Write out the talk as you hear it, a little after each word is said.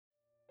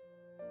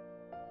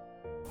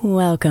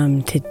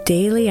Welcome to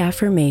Daily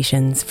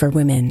Affirmations for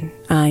Women.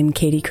 I'm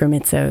Katie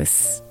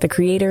Kremitzos, the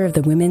creator of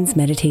the Women's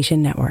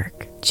Meditation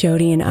Network.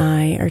 Jody and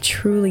I are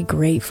truly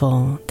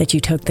grateful that you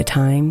took the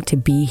time to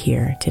be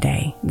here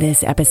today.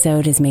 This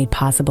episode is made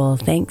possible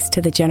thanks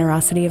to the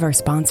generosity of our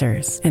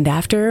sponsors. And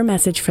after a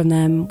message from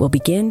them, we'll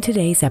begin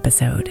today's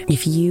episode.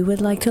 If you would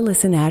like to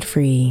listen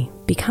ad-free,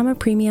 become a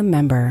premium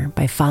member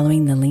by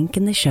following the link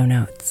in the show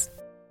notes.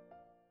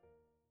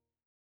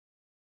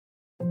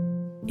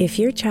 If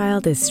your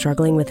child is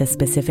struggling with a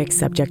specific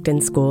subject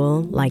in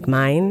school, like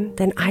mine,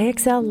 then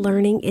IXL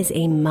learning is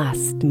a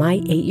must. My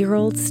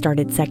 8-year-old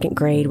started second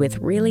grade with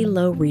really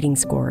low reading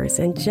scores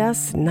and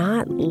just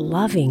not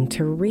loving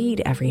to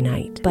read every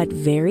night. But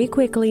very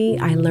quickly,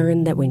 I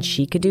learned that when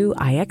she could do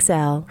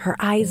IXL, her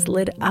eyes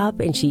lit up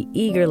and she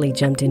eagerly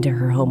jumped into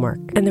her homework.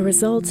 And the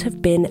results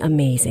have been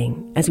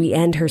amazing. As we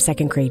end her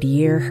second grade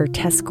year, her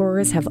test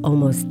scores have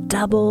almost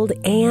doubled,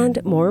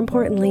 and more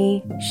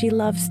importantly, she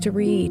loves to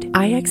read.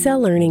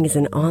 IXL Learning is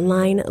an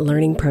online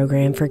learning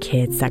program for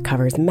kids that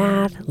covers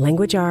math,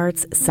 language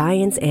arts,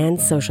 science, and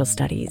social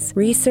studies.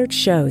 Research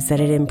shows that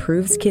it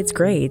improves kids'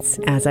 grades,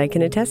 as I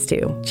can attest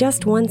to.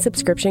 Just one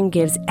subscription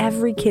gives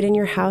every kid in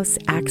your house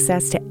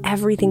access to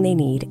everything they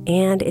need,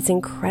 and it's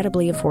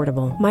incredibly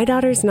affordable. My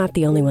daughter's not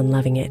the only one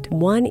loving it.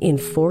 1 in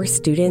 4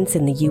 students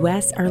in the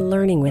U.S. are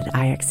learning with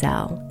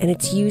IXL, and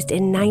it's used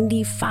in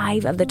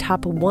 95 of the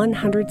top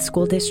 100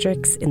 school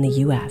districts in the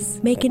U.S.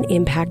 Make an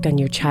impact on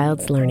your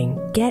child's learning.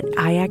 Get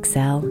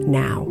IXL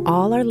now.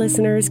 All our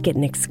listeners get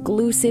an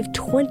exclusive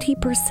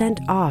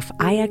 20% off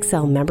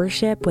IXL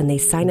membership when they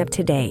sign up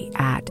today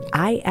at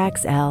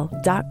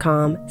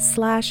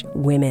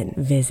IXL.com/women.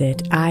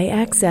 Visit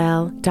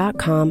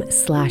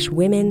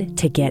IXL.com/women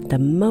to get the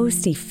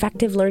most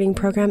effective learning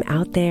program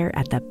out there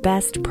at the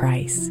best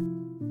price.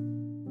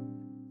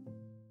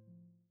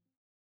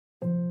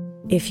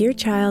 If your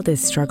child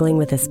is struggling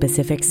with a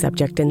specific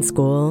subject in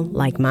school,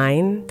 like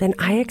mine, then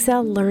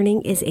IXL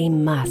learning is a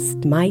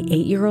must. My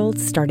 8-year-old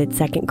started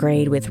second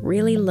grade with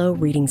really low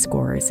reading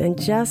scores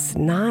and just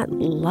not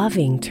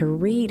loving to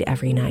read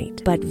every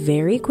night. But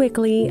very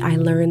quickly, I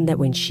learned that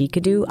when she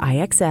could do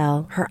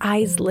IXL, her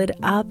eyes lit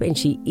up and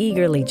she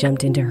eagerly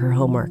jumped into her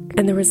homework.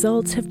 And the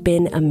results have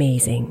been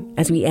amazing.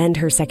 As we end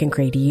her second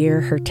grade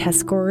year, her test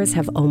scores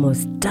have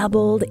almost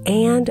doubled,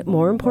 and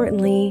more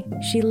importantly,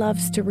 she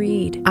loves to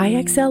read.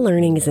 IXL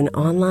Learning is an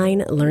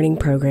online learning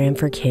program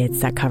for kids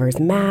that covers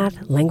math,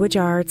 language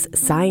arts,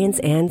 science,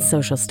 and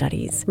social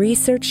studies.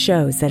 Research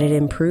shows that it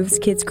improves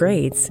kids'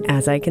 grades,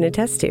 as I can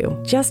attest to.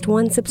 Just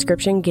one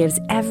subscription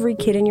gives every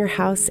kid in your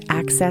house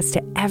access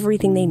to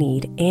everything they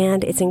need,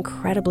 and it's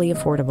incredibly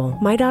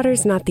affordable. My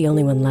daughter's not the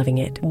only one loving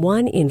it.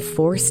 1 in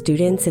 4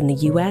 students in the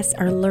U.S.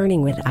 are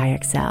learning with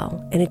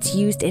IXL, and it's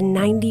used in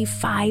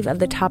 95 of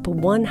the top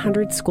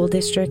 100 school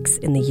districts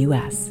in the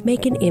U.S.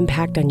 Make an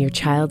impact on your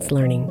child's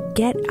learning.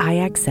 Get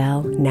IXL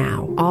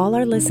now. All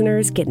our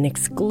listeners get an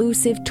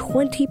exclusive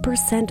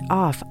 20%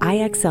 off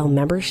IXL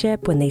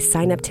membership when they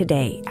sign up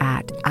today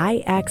at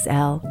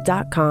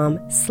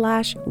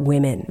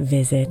IXL.com/women.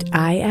 Visit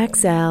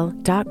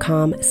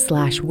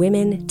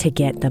IXL.com/women to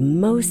get the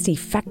most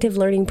effective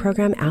learning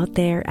program out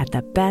there at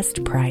the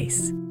best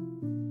price.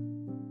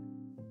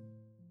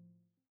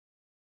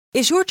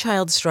 Is your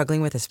child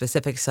struggling with a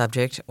specific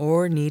subject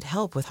or need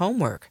help with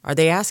homework? Are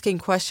they asking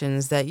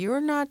questions that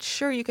you're not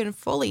sure you can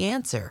fully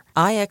answer?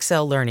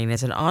 IXL Learning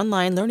is an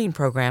online learning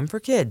program for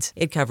kids.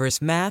 It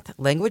covers math,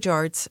 language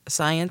arts,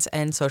 science,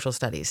 and social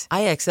studies.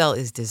 IXL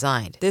is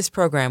designed. This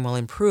program will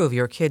improve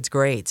your kids'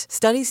 grades.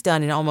 Studies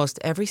done in almost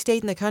every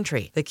state in the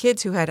country. The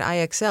kids who had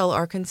IXL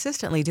are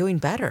consistently doing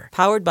better.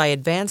 Powered by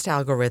advanced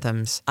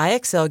algorithms,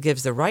 IXL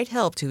gives the right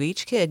help to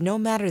each kid no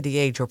matter the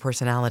age or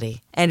personality.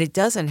 And it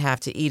doesn't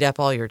have to eat up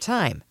all your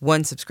time.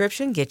 One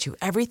subscription gets you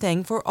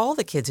everything for all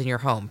the kids in your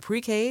home,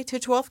 pre-K to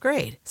 12th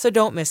grade. So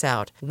don't miss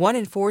out. 1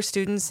 in 4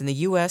 students in the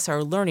U.S.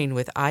 are learning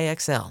with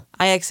IXL.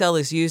 IXL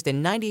is used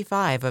in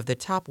 95 of the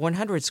top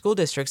 100 school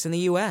districts in the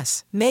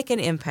U.S. Make an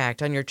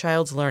impact on your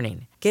child's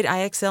learning. Get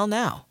IXL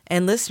now.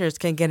 And listeners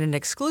can get an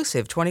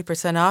exclusive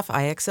 20% off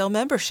IXL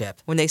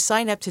membership when they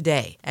sign up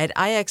today at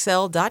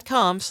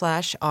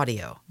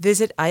IXL.com/audio.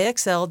 Visit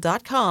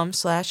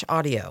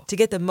IXL.com/audio to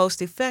get the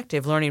most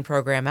effective learning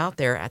program out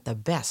there at the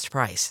best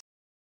price.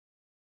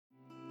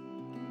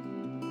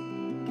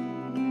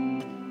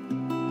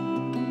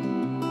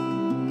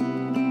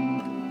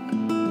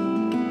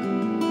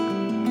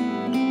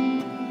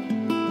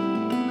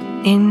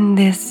 In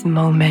this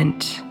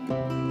moment,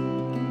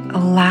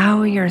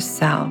 allow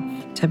yourself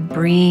to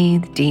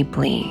breathe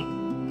deeply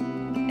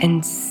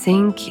and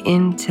sink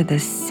into the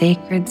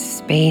sacred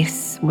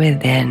space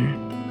within,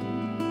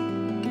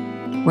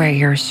 where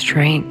your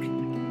strength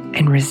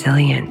and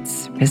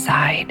resilience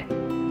reside.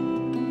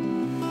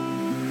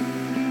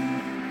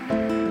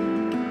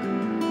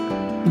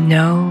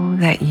 Know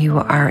that you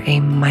are a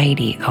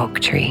mighty oak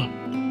tree,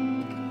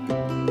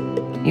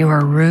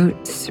 your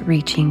roots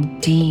reaching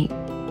deep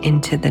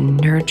into the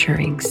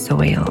nurturing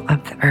soil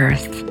of the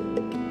earth.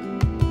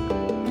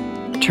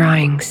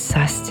 drawing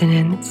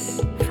sustenance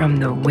from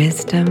the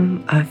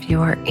wisdom of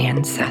your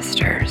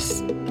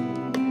ancestors.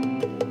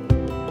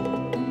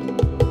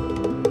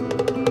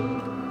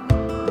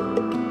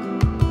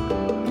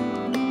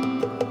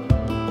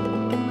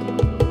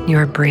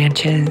 Your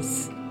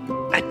branches,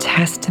 a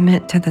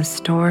testament to the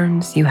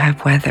storms you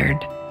have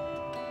weathered,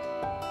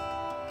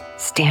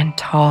 stand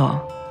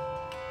tall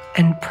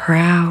and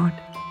proud,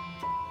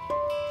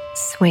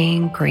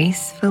 swaying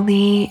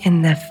gracefully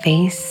in the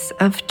face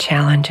of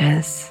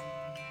challenges.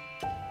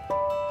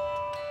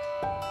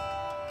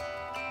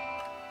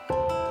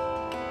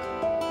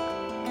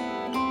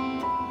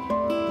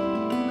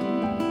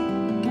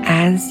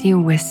 As you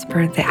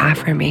whisper the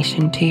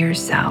affirmation to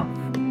yourself,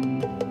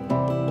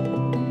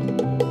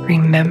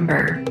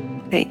 remember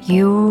that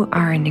you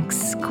are an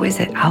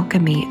exquisite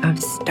alchemy of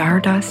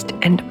stardust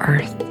and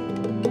earth,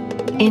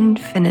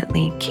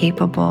 infinitely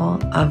capable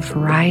of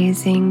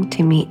rising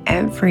to meet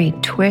every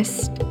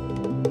twist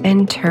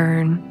and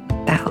turn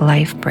that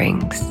life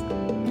brings.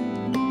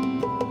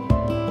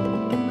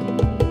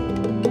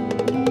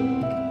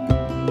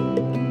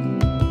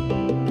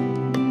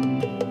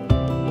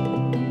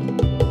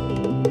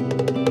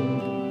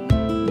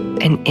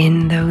 And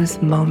in those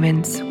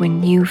moments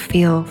when you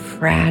feel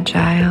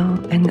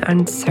fragile and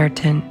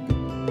uncertain,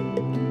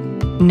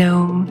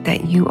 know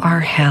that you are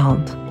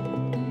held,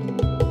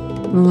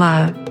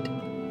 loved,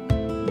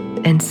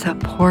 and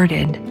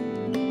supported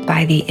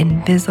by the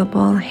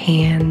invisible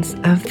hands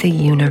of the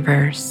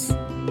universe,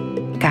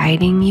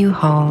 guiding you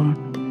home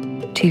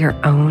to your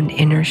own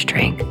inner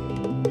strength.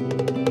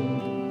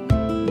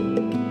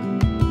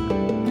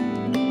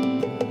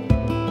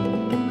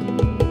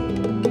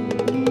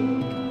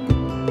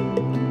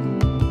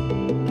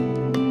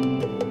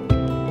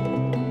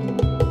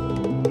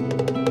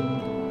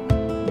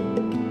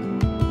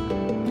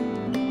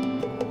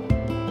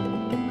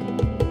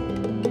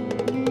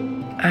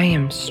 I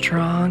am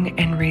strong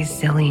and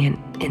resilient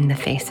in the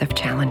face of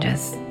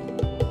challenges.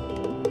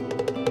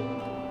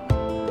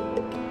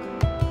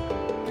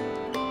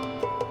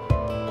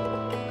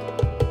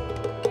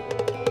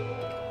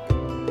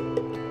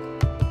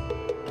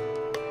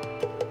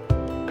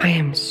 I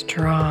am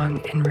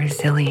strong and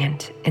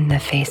resilient in the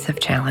face of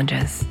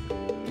challenges.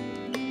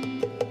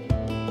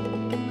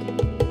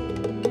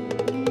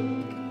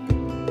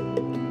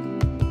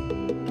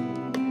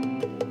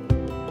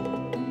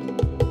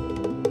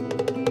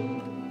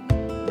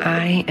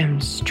 I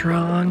am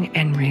strong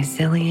and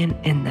resilient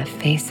in the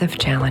face of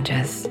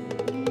challenges.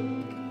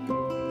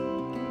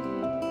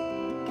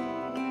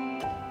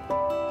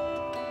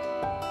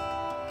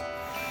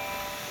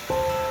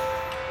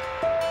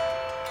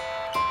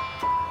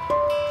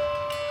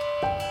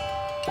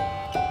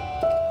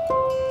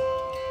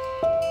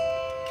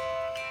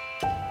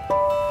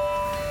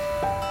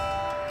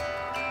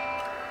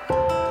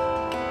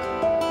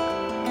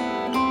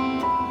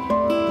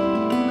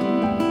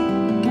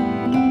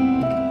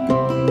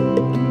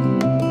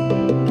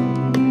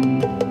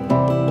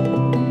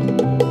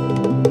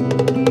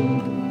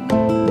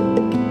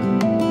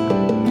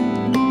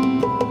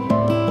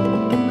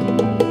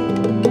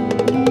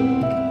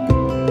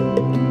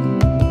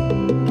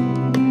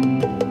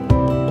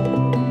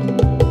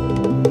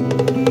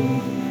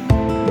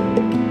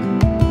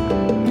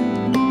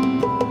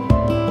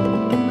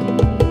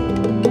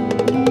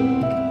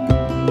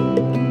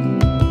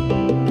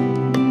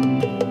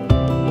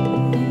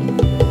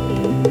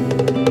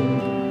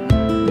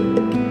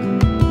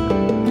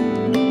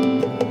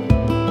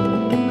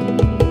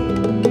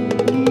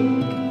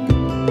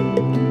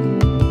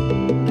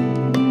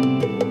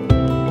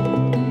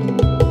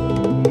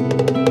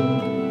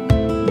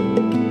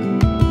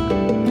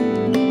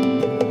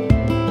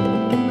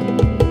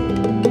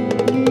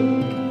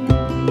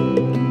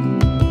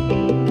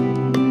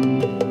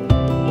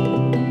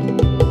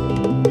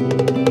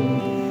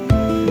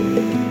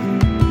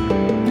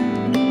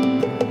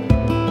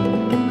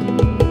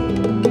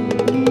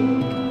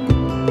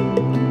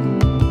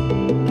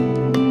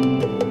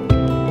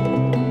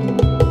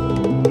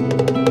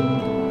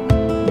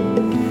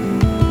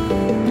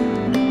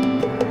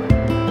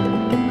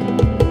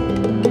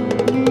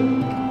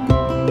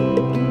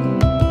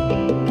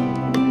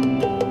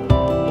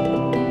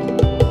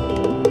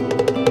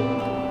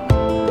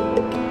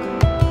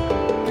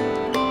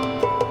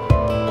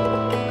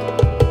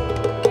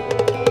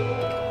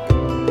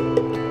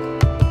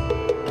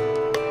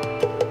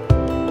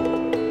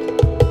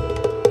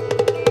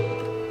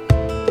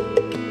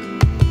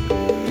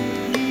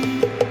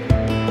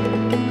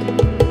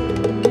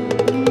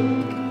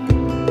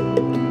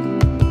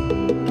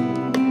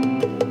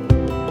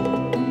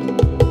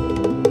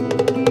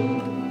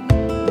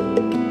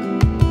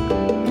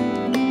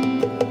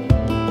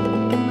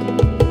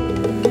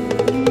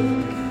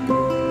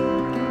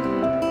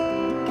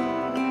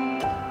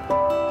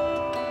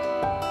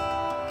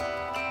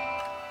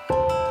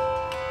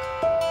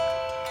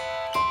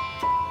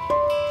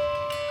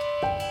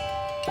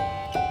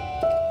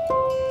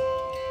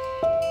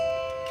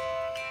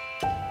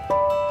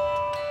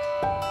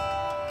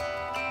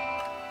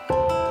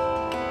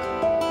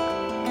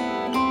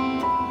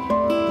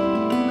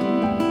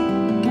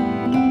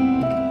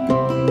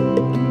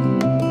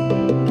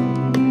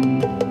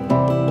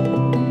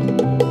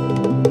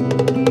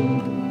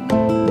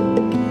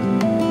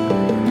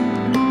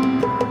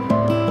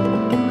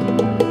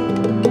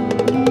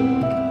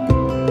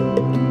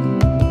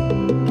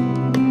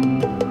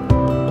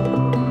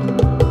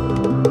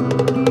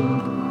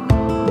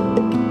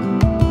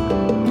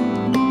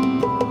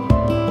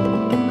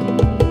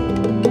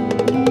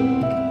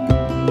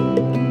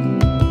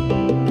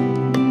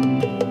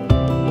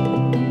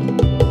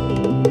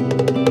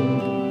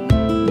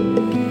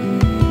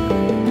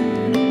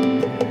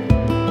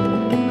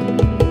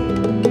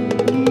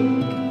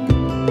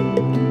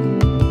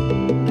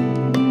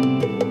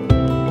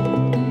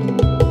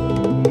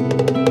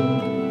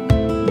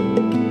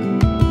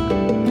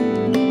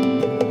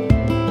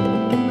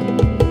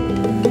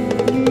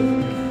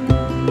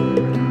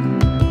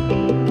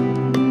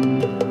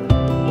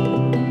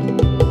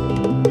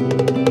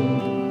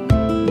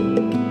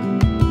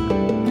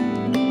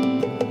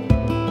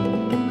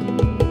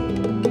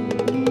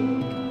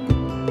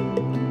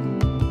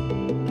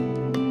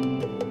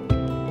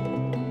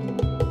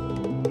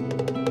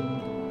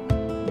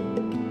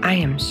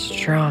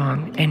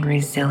 strong and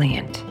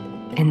resilient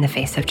in the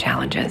face of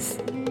challenges.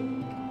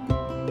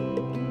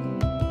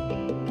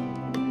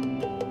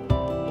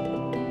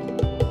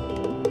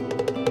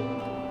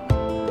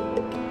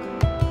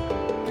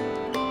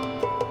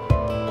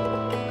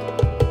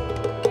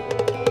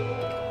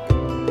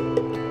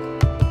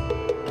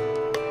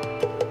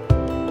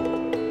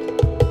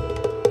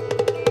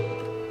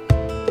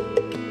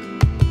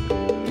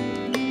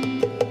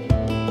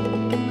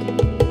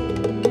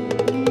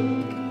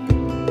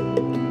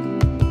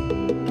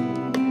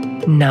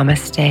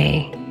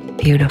 Namaste,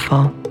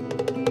 beautiful.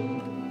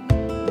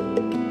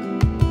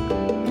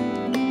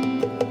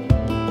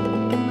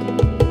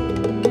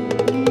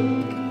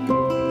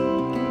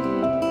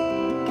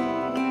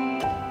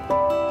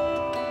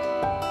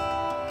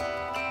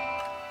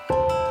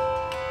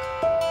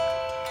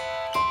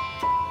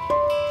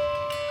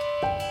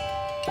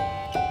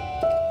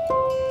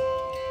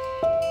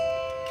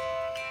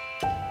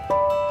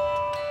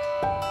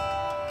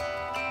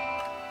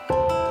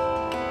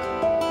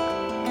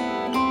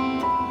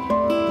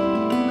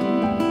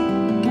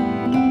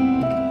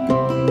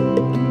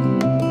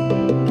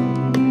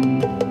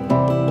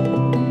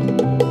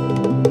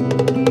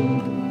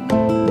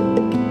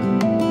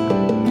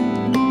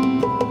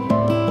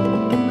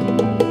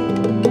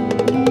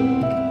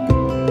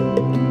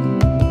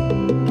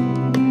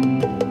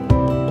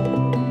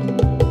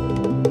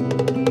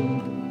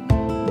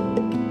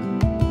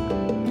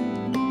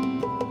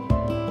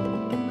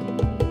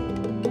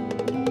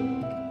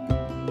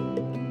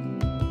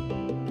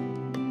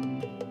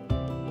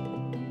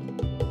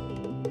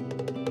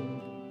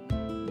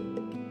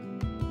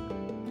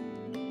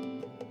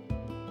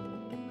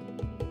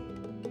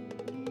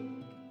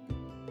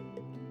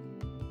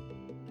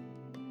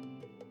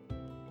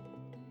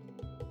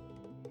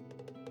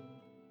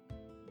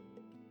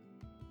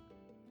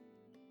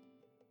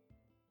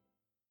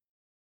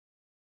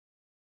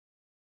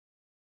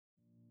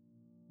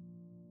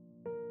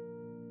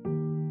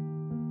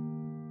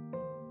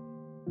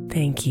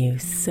 Thank you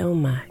so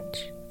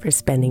much for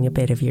spending a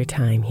bit of your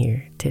time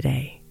here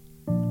today.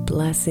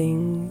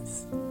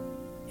 Blessings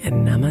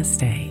and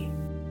namaste.